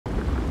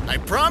I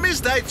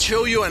promised I'd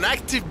show you an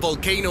active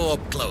volcano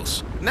up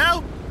close.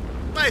 Now,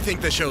 I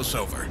think the show's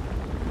over.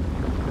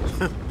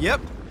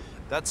 Yep,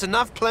 that's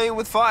enough playing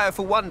with fire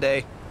for one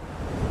day.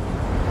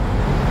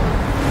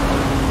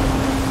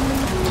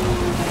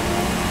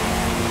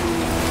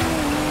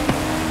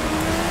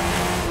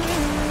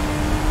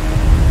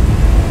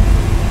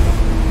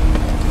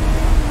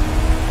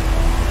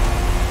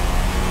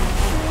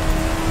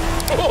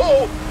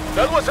 Oh,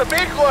 that was a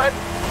big one!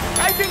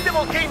 I think the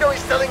volcano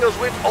is telling us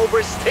we've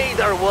overstayed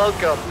our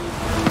welcome.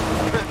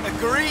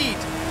 Agreed.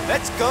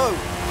 Let's go.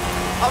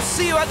 I'll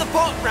see you at the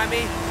bottom,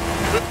 Remy.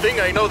 Good thing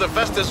I know the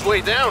fastest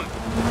way down.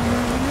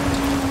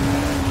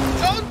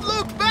 Don't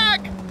look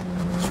back!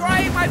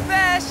 Trying my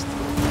best.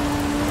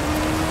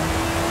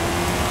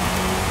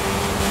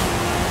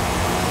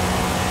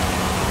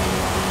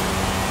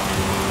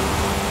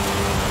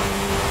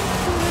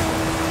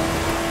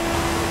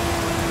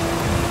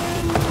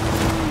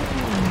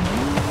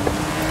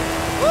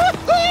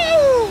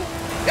 Woohoo!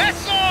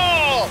 That's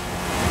all!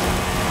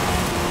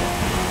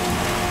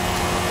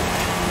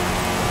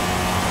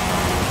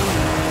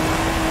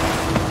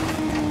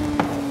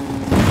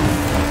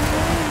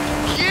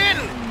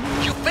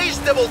 You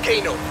faced the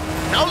volcano.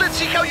 Now let's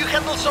see how you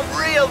handle some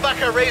real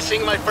Baja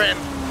racing, my friend.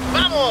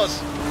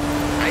 Vamos!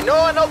 I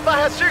know an old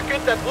Baja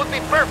circuit that would be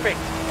perfect.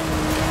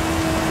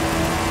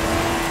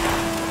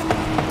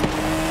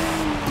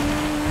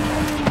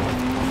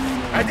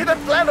 I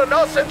didn't plan on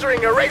us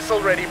entering a race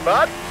already,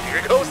 but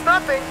here goes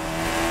nothing.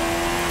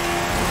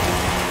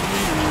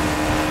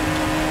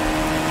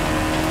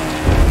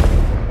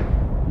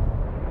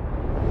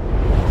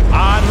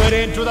 Onward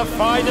into the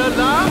final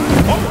lap.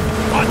 Oh,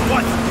 but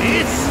what's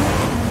this?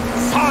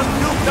 Some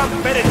new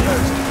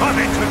competitors come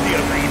into the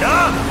arena.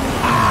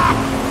 Ah!